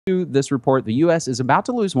To this report, the U.S. is about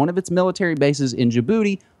to lose one of its military bases in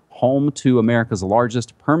Djibouti, home to America's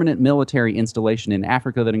largest permanent military installation in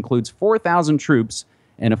Africa that includes 4,000 troops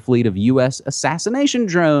and a fleet of U.S. assassination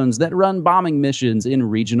drones that run bombing missions in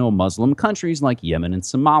regional Muslim countries like Yemen and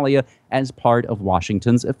Somalia as part of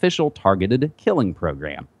Washington's official targeted killing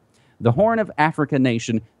program. The Horn of Africa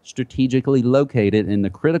nation, strategically located in the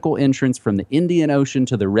critical entrance from the Indian Ocean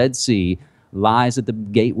to the Red Sea, lies at the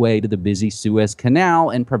gateway to the busy Suez Canal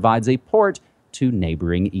and provides a port to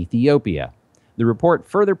neighboring Ethiopia. The report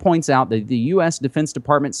further points out that the U.S. Defense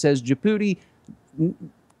Department says the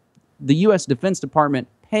U.S. Defense Department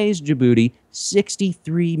pays Djibouti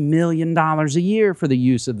 $63 million a year for the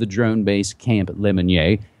use of the drone base Camp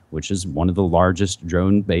Lemonnier, which is one of the largest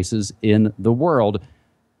drone bases in the world.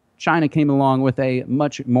 China came along with a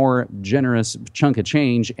much more generous chunk of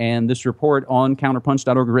change, and this report on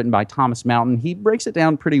counterpunch.org, written by Thomas Mountain, he breaks it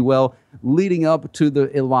down pretty well, leading up to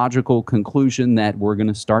the illogical conclusion that we're going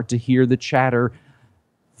to start to hear the chatter,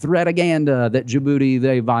 threataganda, that Djibouti,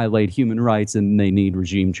 they violate human rights and they need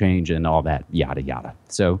regime change and all that, yada, yada.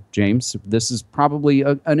 So, James, this is probably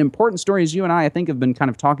an important story, as you and I think, have been kind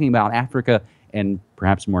of talking about Africa and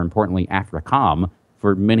perhaps more importantly, AFRICOM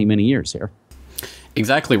for many, many years here.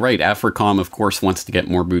 Exactly right. AFRICOM, of course, wants to get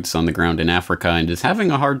more boots on the ground in Africa and is having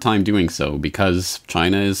a hard time doing so because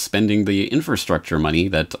China is spending the infrastructure money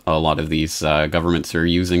that a lot of these governments are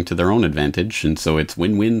using to their own advantage, and so it's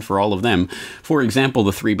win-win for all of them. For example,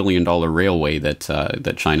 the $3 billion railway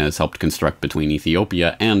that China has helped construct between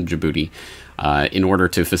Ethiopia and Djibouti, in order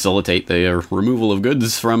to facilitate the removal of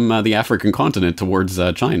goods from the African continent towards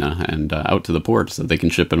China and out to the port so they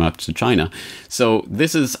can ship them up to China. So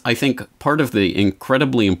this is, I think, part of the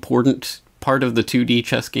incredibly important part of the 2D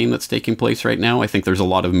chess game that's taking place right now. I think there's a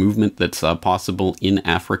lot of movement that's possible in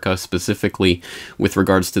Africa, specifically with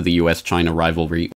regards to the US-China rivalry.